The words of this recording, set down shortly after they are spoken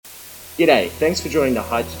G'day, thanks for joining the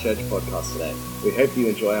Heights Church podcast today. We hope you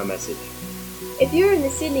enjoy our message. If you're in the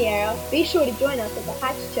Sydney area, be sure to join us at the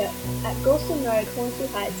Heights Church at Galston Road, Hornsby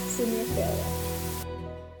Heights, Sydney, Australia.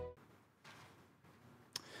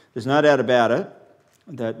 There's no doubt about it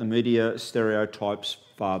that the media stereotypes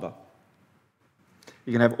father.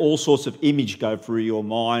 You can have all sorts of image go through your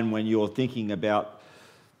mind when you're thinking about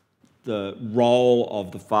the role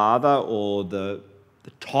of the father or the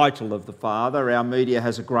title of the father. Our media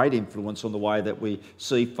has a great influence on the way that we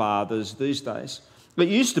see fathers these days. It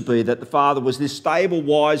used to be that the father was this stable,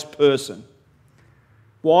 wise person,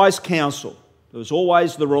 wise counsel. There was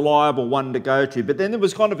always the reliable one to go to. But then there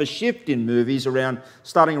was kind of a shift in movies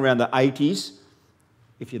starting around the 80s.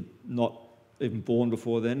 If you're not even born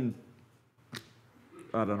before then,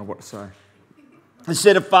 I don't know what to say.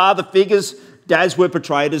 Instead of father figures, dads were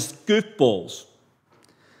portrayed as goofballs.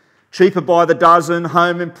 Cheaper by the dozen,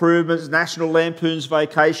 Home Improvements, National Lampoon's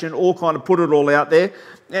Vacation, all kind of put it all out there.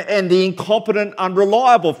 And the incompetent,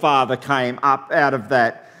 unreliable father came up out of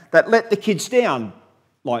that let the kids down,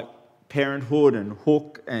 like Parenthood and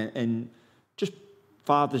Hook and just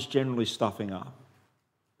fathers generally stuffing up.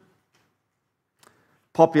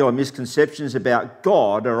 Popular misconceptions about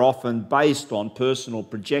God are often based on personal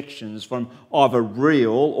projections from either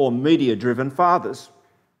real or media-driven fathers.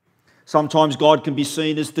 Sometimes God can be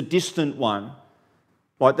seen as the distant one,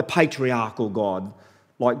 like the patriarchal God,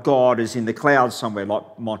 like God is in the clouds somewhere,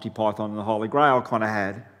 like Monty Python and the Holy Grail kind of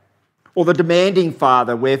had. Or the demanding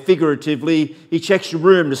father, where figuratively he checks your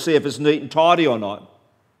room to see if it's neat and tidy or not.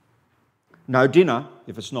 No dinner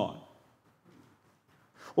if it's not.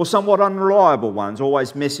 Or somewhat unreliable ones,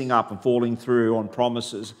 always messing up and falling through on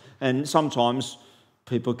promises. And sometimes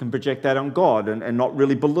people can project that on God and not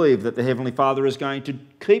really believe that the Heavenly Father is going to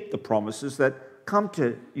keep the promises that come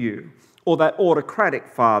to you. Or that autocratic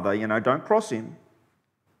father, don't cross him.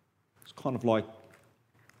 It's kind of like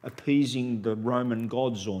appeasing the Roman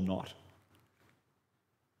gods or not.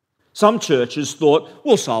 Some churches thought,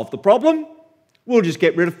 we'll solve the problem. We'll just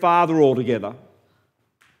get rid of Father altogether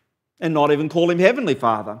and not even call him Heavenly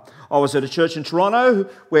Father. I was at a church in Toronto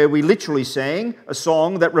where we literally sang a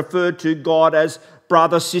song that referred to God as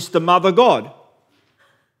brother, sister, mother, God.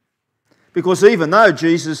 Because even though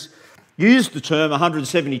Jesus used the term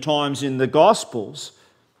 170 times in the Gospels,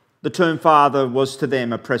 the term father was to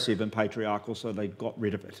them oppressive and patriarchal, so they got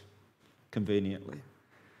rid of it conveniently.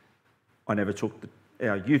 I never took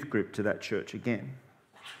our youth group to that church again.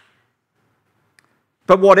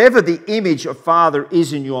 But whatever the image of father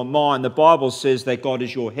is in your mind, the Bible says that God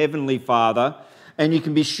is your heavenly Father, and you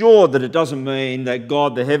can be sure that it doesn't mean that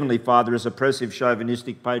God, the heavenly Father, is oppressive,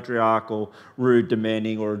 chauvinistic, patriarchal, rude,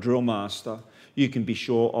 demanding, or a drill master. You can be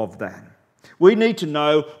sure of that. We need to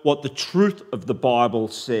know what the truth of the Bible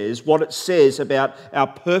says, what it says about our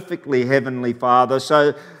perfectly heavenly Father,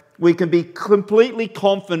 so we can be completely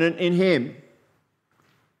confident in him.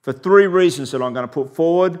 For three reasons that I'm going to put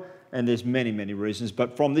forward, and there's many, many reasons,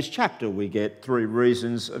 but from this chapter we get three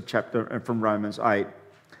reasons from Romans 8.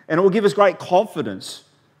 And it will give us great confidence.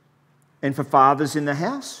 And for fathers in the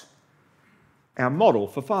house, our model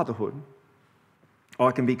for fatherhood.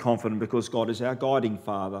 I can be confident because God is our guiding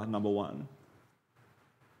Father, number one.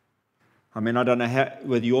 I don't know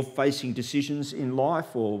whether you're facing decisions in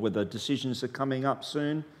life or whether decisions are coming up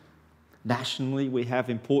soon. Nationally, we have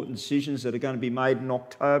important decisions that are going to be made in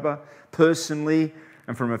October. Personally,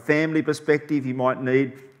 and from a family perspective, you might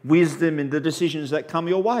need wisdom in the decisions that come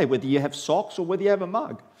your way, whether you have socks or whether you have a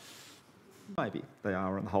mug. Maybe they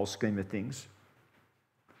are in the whole scheme of things.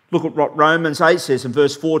 Look at what Romans 8 says in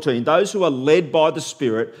verse 14. Those who are led by the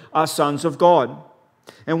Spirit are sons of God.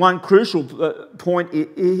 And one crucial point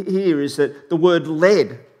here is that the word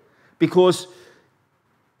led, because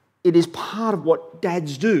it is part of what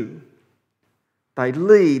dads do. They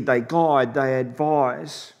lead, they guide, they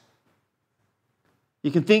advise.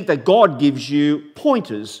 You can think that God gives you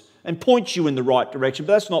pointers and points you in the right direction,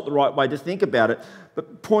 but that's not the right way to think about it.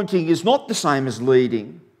 But pointing is not the same as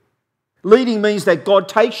leading. Leading means that God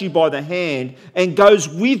takes you by the hand and goes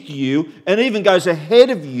with you and even goes ahead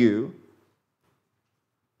of you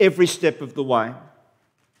every step of the way.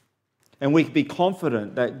 And we can be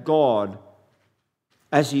confident that God,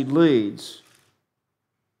 as he leads,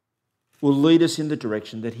 will lead us in the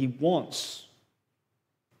direction that he wants.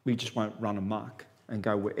 We just won't run amok and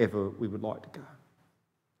go wherever we would like to go.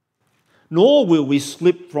 Nor will we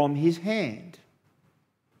slip from his hand.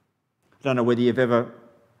 I don't know whether you've ever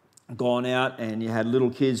gone out and you had little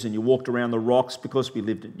kids and you walked around the rocks, because we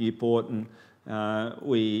lived at Newport and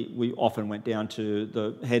we often went down to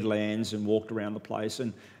the headlands and walked around the place.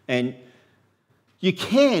 And you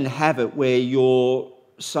can have it where you're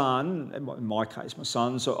son, in my case, my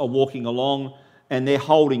sons are walking along and they're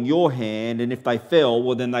holding your hand, and if they fell,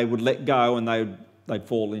 well, then they would let go and they'd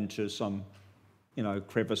fall into some,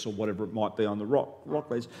 crevice or whatever it might be on the rock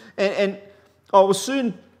ledge. And I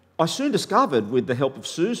soon discovered, with the help of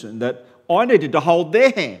Susan, that I needed to hold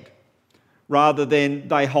their hand rather than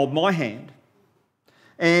they hold my hand.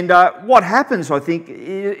 And what happens, I think,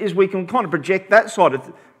 is we can kind of project that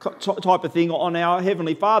type of thing on our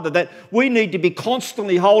Heavenly Father, that we need to be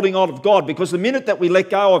constantly holding on of God, because the minute that we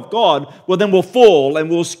let go of God, well, then we'll fall and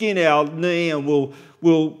we'll skin our knee and we'll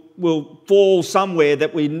fall somewhere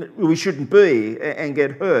that we shouldn't be and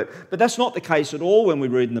get hurt. But that's not the case at all when we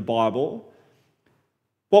read in the Bible.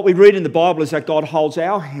 What we read in the Bible is that God holds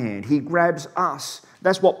our hand. He grabs us.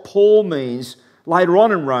 That's what Paul means later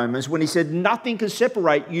on in Romans when he said nothing can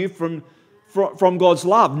separate you from God's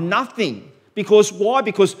love. Nothing. Because why?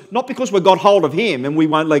 Not because we've got hold of him and we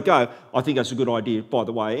won't let go. I think that's a good idea, by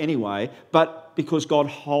the way, anyway. But because God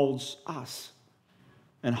holds us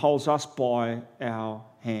and holds us by our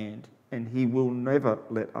hand, and he will never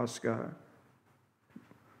let us go.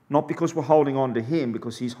 Not because we're holding on to him,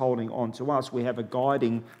 because he's holding on to us. We have a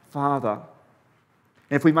guiding Father.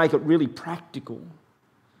 And if we make it really practical,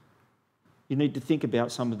 you need to think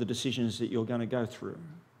about some of the decisions that you're going to go through.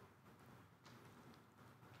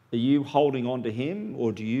 Are you holding on to him,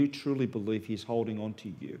 or do you truly believe he's holding on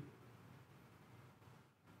to you?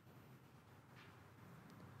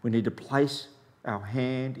 We need to place our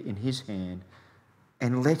hand in his hand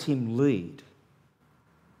and let him lead.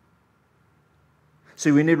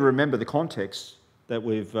 See, we need to remember the context that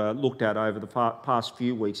we've looked at over the past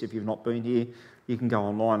few weeks. If you've not been here, you can go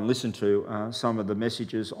online and listen to some of the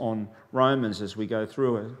messages on Romans as we go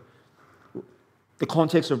through it. The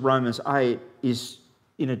context of Romans 8 is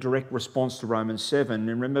in a direct response to Romans 7. And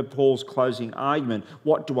remember Paul's closing argument.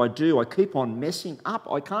 What do? I keep on messing up.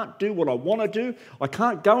 I can't do what I want to do. I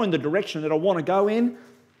can't go in the direction that I want to go in.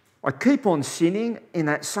 I keep on sinning in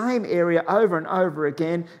that same area over and over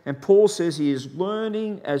again. And Paul says he is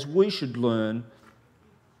learning, as we should learn,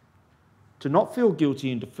 to not feel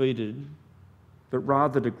guilty and defeated, but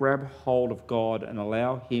rather to grab hold of God and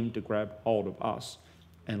allow him to grab hold of us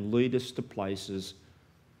and lead us to places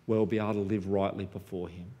where we'll be able to live rightly before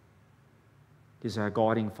him. He's our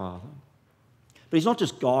guiding Father. But he's not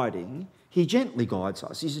just guiding, he gently guides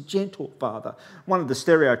us. He's a gentle Father. One of the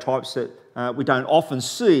stereotypes that we don't often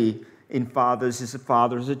see in fathers is a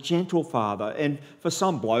father as a gentle father. And for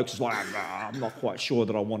some blokes, it's like, I'm not quite sure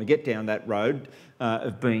that I want to get down that road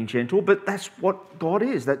of being gentle. But that's what God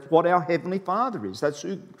is. That's what our Heavenly Father is. That's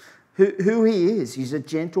who he is. He's a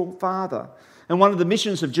gentle Father. And one of the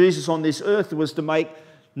missions of Jesus on this earth was to make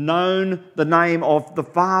known the name of the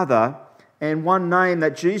Father. And one name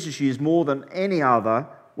that Jesus used more than any other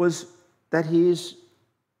was that he is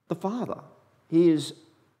the Father. He is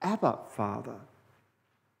Abba Father.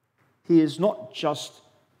 He is not just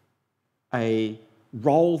a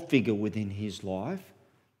role figure within his life.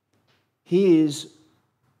 He is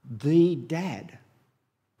the Dad.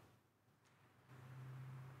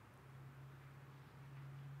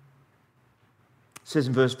 It says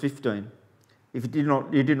in verse 15, you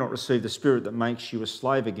did not receive the spirit that makes you a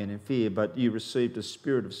slave again in fear, but you received a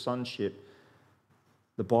spirit of sonship.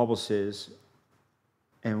 The Bible says,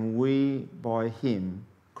 and we by him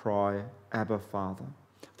cry, Abba, Father.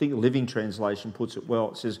 I think the Living Translation puts it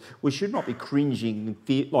well. It says, we should not be cringing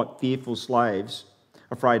like fearful slaves,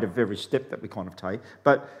 afraid of every step that we kind of take,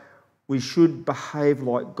 but we should behave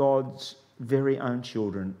like God's very own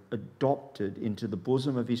children, adopted into the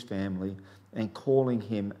bosom of his family and calling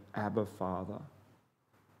him Abba, Father.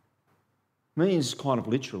 Means kind of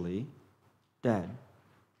literally, Dad.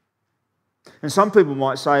 And some people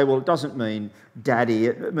might say, well, it doesn't mean daddy.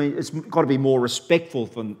 It's got to be more respectful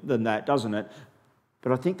than that, doesn't it?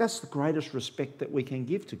 But I think that's the greatest respect that we can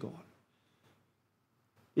give to God,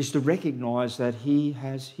 is to recognise that he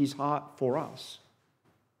has his heart for us.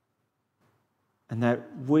 And that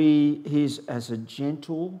he's as a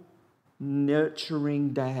gentle, nurturing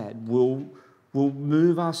dad will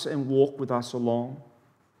move us and walk with us along.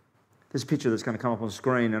 There's a picture that's going to come up on the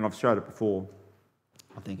screen, and I've showed it before.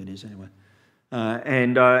 I think it is anyway.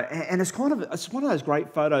 And it's one of those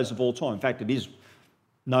great photos of all time. In fact, it is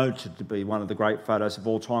noted to be one of the great photos of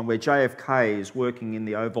all time, where JFK is working in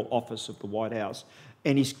the Oval Office of the White House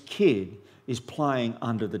and his kid is playing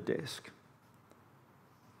under the desk.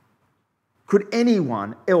 Could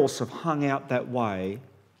anyone else have hung out that way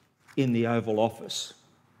in the Oval Office?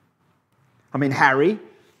 I mean, Harry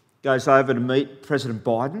goes over to meet President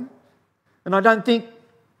Biden, and I don't think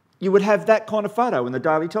you would have that kind of photo in the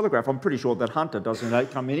Daily Telegraph. I'm pretty sure that Hunter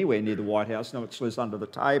doesn't come anywhere near the White House. No, it's less under the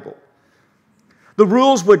table. The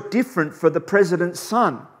rules were different for the president's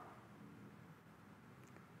son.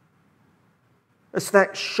 It's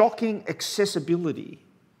that shocking accessibility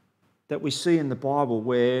that we see in the Bible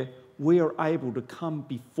where we are able to come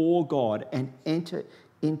before God and enter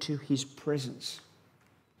into his presence.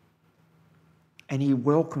 And he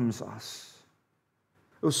welcomes us.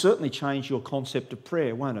 It will certainly change your concept of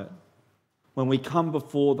prayer, won't it? When we come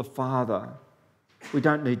before the Father, we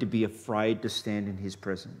don't need to be afraid to stand in his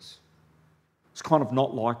presence. It's kind of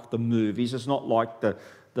not like the movies. It's not like the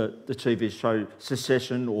TV show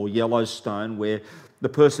Succession or Yellowstone, where the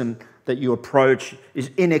person that you approach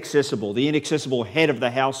is inaccessible, the inaccessible head of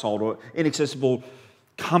the household or inaccessible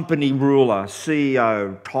company ruler,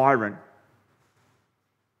 CEO, tyrant,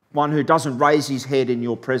 one who doesn't raise his head in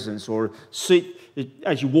your presence, or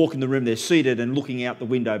as you walk in the room, they're seated and looking out the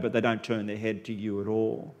window, but they don't turn their head to you at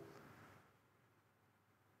all.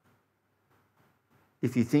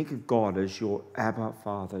 If you think of God as your Abba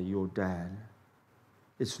Father, your dad,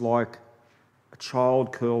 it's like a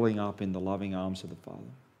child curling up in the loving arms of the Father.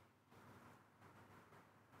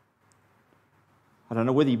 I don't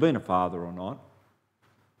know whether you've been a father or not.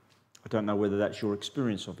 I don't know whether that's your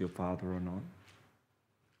experience of your father or not,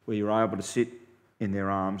 where you're able to sit in their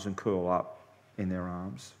arms and curl up in their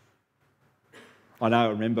arms. I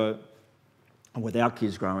remember with our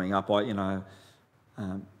kids growing up, they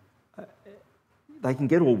can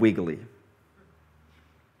get all wiggly.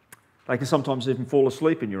 They can sometimes even fall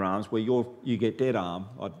asleep in your arms where you get dead arm.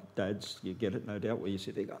 Dads, you get it no doubt, where you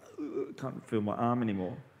sit there going, I can't feel my arm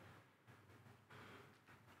anymore.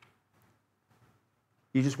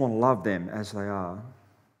 You just want to love them as they are.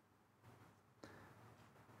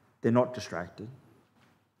 They're not distracted.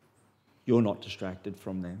 You're not distracted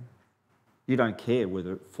from them. You don't care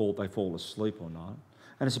whether they fall asleep or not.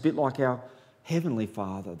 And it's a bit like our Heavenly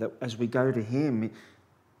Father, that as we go to him,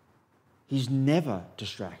 he's never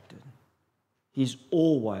distracted. He's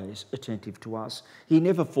always attentive to us. He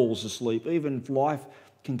never falls asleep, even if life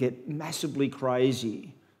can get massively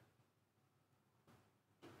crazy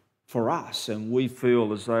for us and we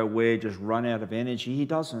feel as though we're just run out of energy. He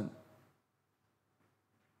doesn't.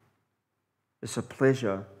 It's a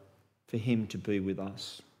pleasure for him to be with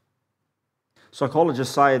us.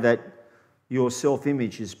 Psychologists say that your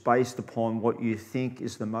self-image is based upon what you think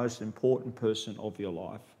is the most important person of your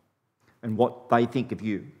life and what they think of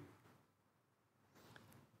you.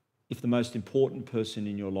 If the most important person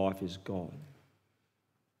in your life is God,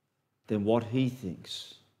 then what he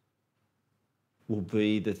thinks will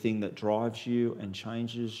be the thing that drives you and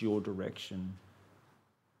changes your direction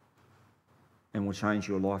and will change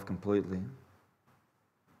your life completely.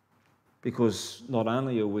 Because not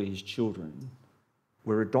only are we his children,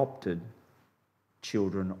 we're adopted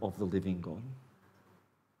children of the living God.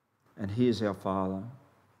 And he is our Father.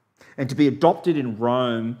 And to be adopted in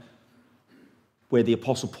Rome, where the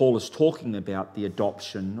Apostle Paul is talking about the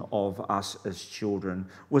adoption of us as children,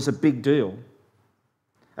 was a big deal.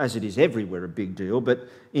 As it is everywhere a big deal, but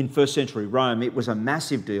in first century Rome it was a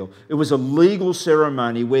massive deal. It was a legal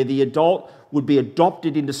ceremony where the adult would be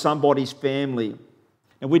adopted into somebody's family.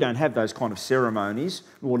 And we don't have those kind of ceremonies,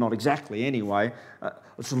 well, not exactly anyway.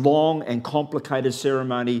 It's a long and complicated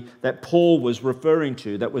ceremony that Paul was referring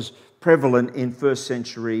to that was prevalent in first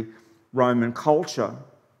century Roman culture.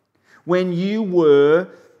 When you were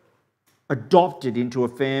adopted into a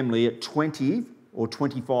family at 20 or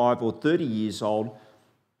 25 or 30 years old,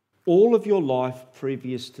 all of your life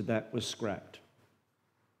previous to that was scrapped.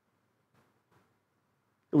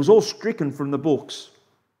 It was all stricken from the books.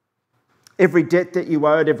 Every debt that you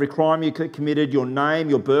owed, every crime you committed, your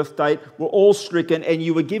name, your birth date were all stricken, and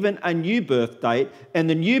you were given a new birth date, and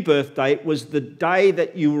the new birth date was the day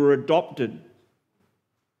that you were adopted.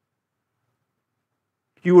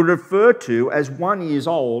 You were referred to as 1 year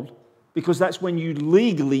old because that's when you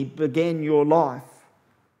legally began your life.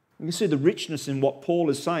 You can see the richness in what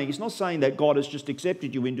Paul is saying. He's not saying that God has just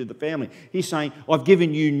accepted you into the family. He's saying, I've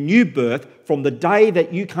given you new birth. From the day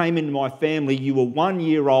that you came into my family, you were 1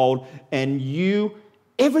 year old, and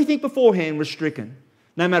everything beforehand was stricken.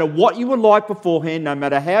 No matter what you were like beforehand, no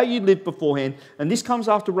matter how you lived beforehand, and this comes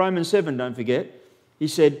after Romans 7, don't forget. He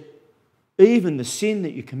said, even the sin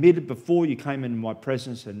that you committed before you came into my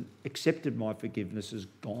presence and accepted my forgiveness is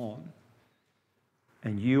gone.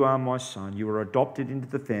 And you are my son. You are adopted into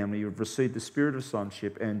the family. You have received the spirit of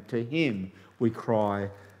sonship. And to him we cry,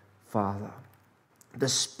 Father. The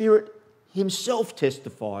Spirit himself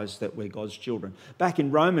testifies that we're God's children. Back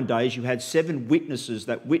in Roman days, you had 7 witnesses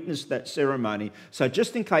that witnessed that ceremony. So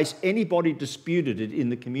just in case anybody disputed it in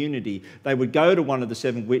the community, they would go to one of the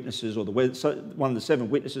 7 witnesses, or one of the 7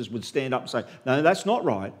 witnesses would stand up and say, no, that's not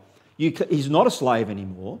right. He's not a slave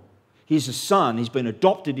anymore. He's a son. He's been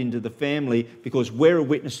adopted into the family because we're a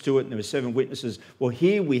witness to it, and there were 7 witnesses. Well,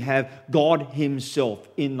 here we have God himself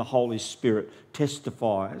in the Holy Spirit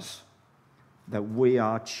testifies that we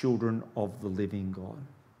are children of the living God.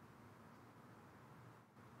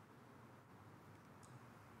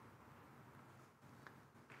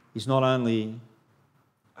 He's not only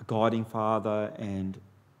a guiding father and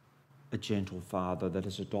a gentle father that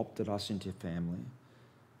has adopted us into family,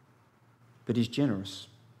 but he's generous.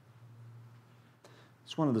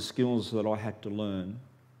 It's one of the skills that I had to learn,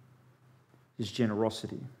 is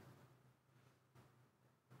generosity.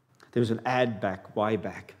 There was an ad way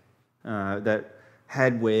back that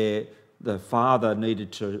had where the father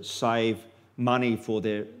needed to save money for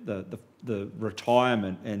the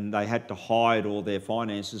retirement, and they had to hide all their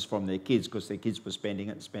finances from their kids because their kids were spending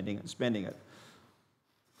it.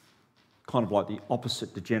 Kind of like the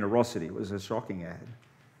opposite to generosity. It was a shocking ad.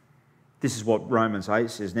 This is what Romans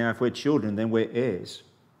 8 says. Now, if we're children, then we're heirs.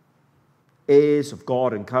 Heirs of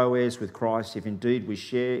God and co-heirs with Christ, if indeed we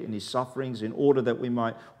share in his sufferings, in order that we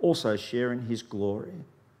might also share in his glory.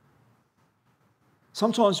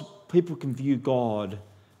 Sometimes people can view God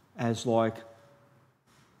as like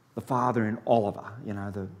the father in Oliver,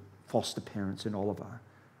 the foster parents in Oliver,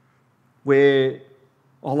 where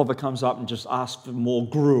Oliver comes up and just asks for more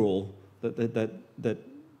gruel that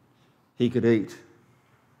he could eat.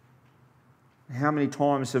 How many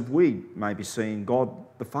times have we maybe seen God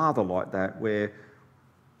the Father like that, where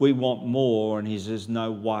we want more and he says no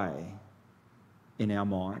way in our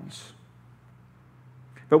minds?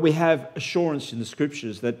 But we have assurance in the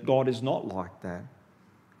Scriptures that God is not like that. It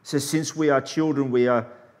says, since we are children,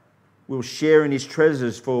 we'll share in his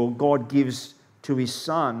treasures, for God gives to his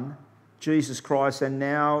Son, Jesus Christ, and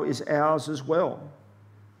now is ours as well.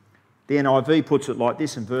 The NIV puts it like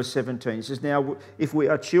this in verse 17. It says, now if we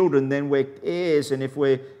are children, then we're heirs, and if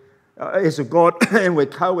we're heirs of God and we're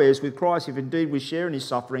co-heirs with Christ, if indeed we share in his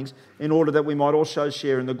sufferings, in order that we might also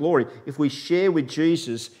share in the glory. If we share with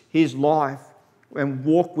Jesus his life and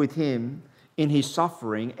walk with him in his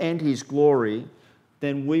suffering and his glory,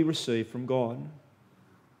 then we receive from God.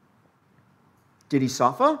 Did he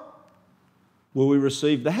suffer? Will we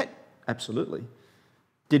receive that? Absolutely.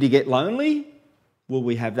 Did he get lonely? Will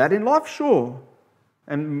we have that in life? Sure.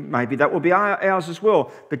 And maybe that will be ours as well.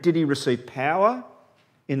 But did he receive power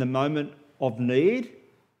in the moment of need?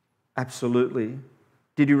 Absolutely.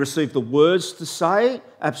 Did he receive the words to say?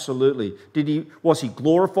 Absolutely. Was he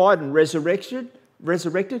glorified and resurrected?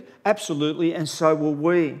 Absolutely. And so will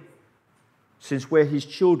we. Since we're his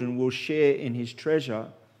children, we'll share in his treasure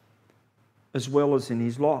as well as in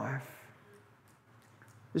his life.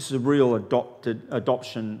 This is a real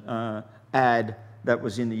adoption ad that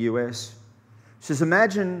was in the US. It says,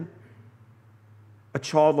 imagine a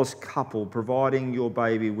childless couple providing your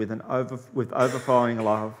baby with overflowing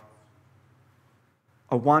love,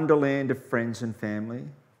 a wonderland of friends and family,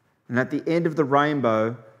 and at the end of the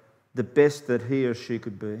rainbow, the best that he or she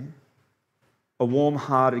could be. A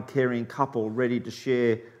warm-hearted, caring couple ready to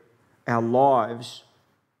share our lives.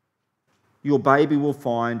 Your baby will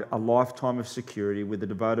find a lifetime of security with a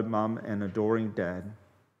devoted mum and adoring dad.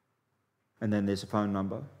 And then there's a phone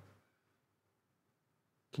number.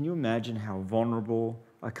 Can you imagine how vulnerable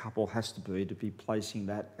a couple has to be placing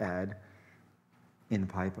that ad in the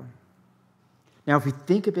paper? Now, if we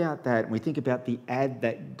think about that, and we think about the ad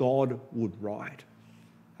that God would write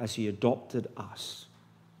as he adopted us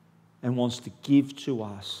and wants to give to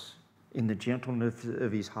us in the gentleness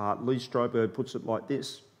of his heart, Lee Strobel puts it like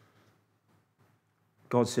this.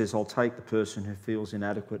 God says, I'll take the person who feels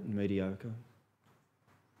inadequate and mediocre.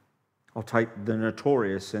 I'll take the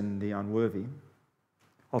notorious and the unworthy.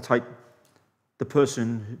 I'll take the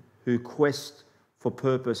person who quest for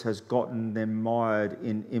purpose has gotten them mired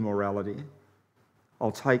in immorality.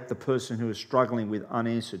 I'll take the person who is struggling with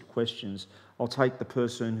unanswered questions. I'll take the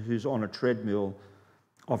person who's on a treadmill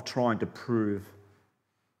of trying to prove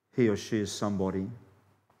he or she is somebody.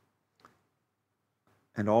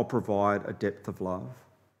 And I'll provide a depth of love.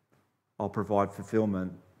 I'll provide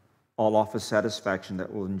fulfillment. I'll offer satisfaction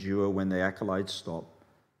that will endure when the accolades stop.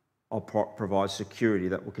 I'll provide security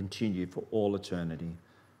that will continue for all eternity.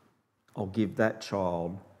 I'll give that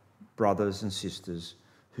child brothers and sisters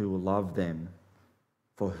who will love them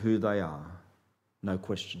for who they are, no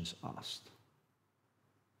questions asked.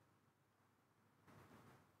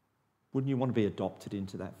 Wouldn't you want to be adopted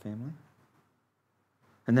into that family?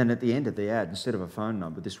 And then at the end of the ad, instead of a phone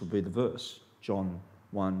number, this would be the verse, John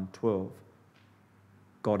 1:12.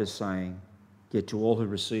 God is saying, yet to all who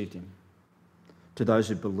received him, to those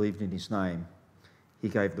who believed in his name, he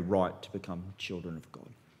gave the right to become children of God.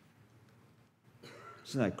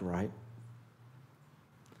 Isn't that great?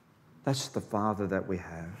 That's the Father that we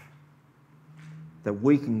have. That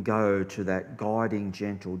we can go to that guiding,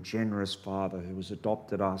 gentle, generous Father who has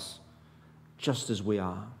adopted us just as we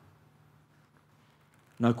are.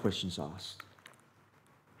 No questions asked.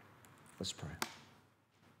 Let's pray.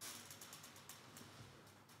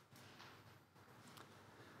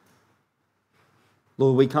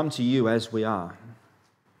 Lord, we come to you as we are.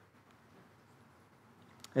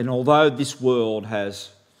 And although this world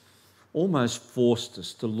has almost forced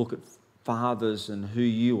us to look at fathers and who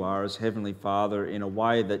you are as Heavenly Father in a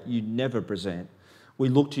way that you never present, we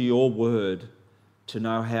look to your word to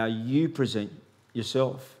know how you present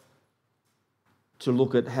yourself, to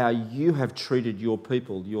look at how you have treated your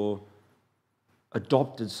people, your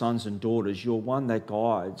adopted sons and daughters. You're one that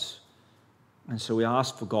guides. And so we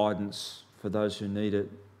ask for guidance for those who need it.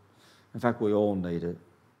 In fact, we all need it.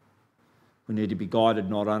 We need to be guided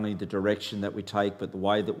not only the direction that we take, but the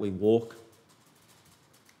way that we walk,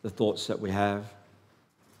 the thoughts that we have.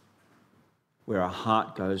 Where our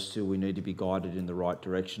heart goes to, we need to be guided in the right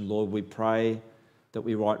direction. Lord, we pray that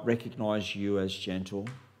we might recognise you as gentle,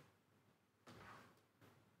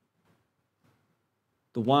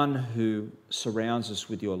 the one who surrounds us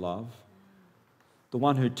with your love, the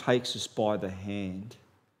one who takes us by the hand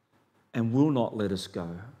and will not let us go.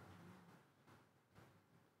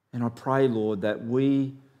 And I pray, Lord, that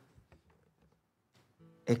we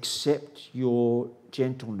accept your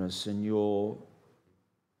gentleness and your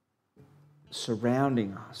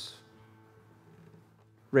surrounding us,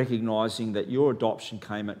 recognising that your adoption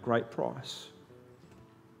came at great price.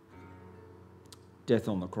 Death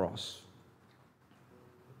on the cross.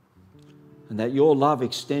 And that your love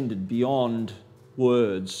extended beyond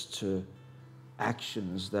words to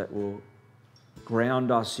actions that will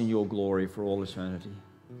ground us in your glory for all eternity.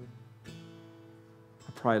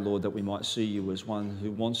 I pray, Lord, that we might see you as one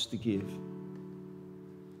who wants to give.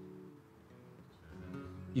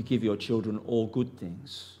 You give your children all good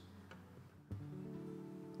things.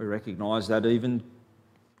 We recognise that even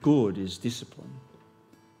good is discipline.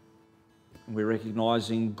 And we're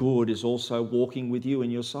recognising good is also walking with you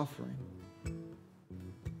in your suffering.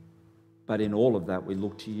 But in all of that, we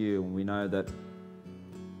look to you and we know that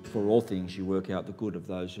for all things you work out the good of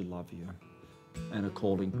those who love you and are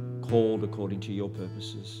called according to your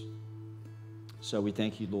purposes. So we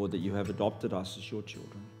thank you, Lord, that you have adopted us as your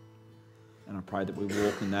children. And I pray that we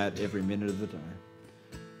walk in that every minute of the day.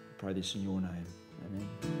 I pray this in your name.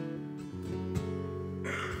 Amen.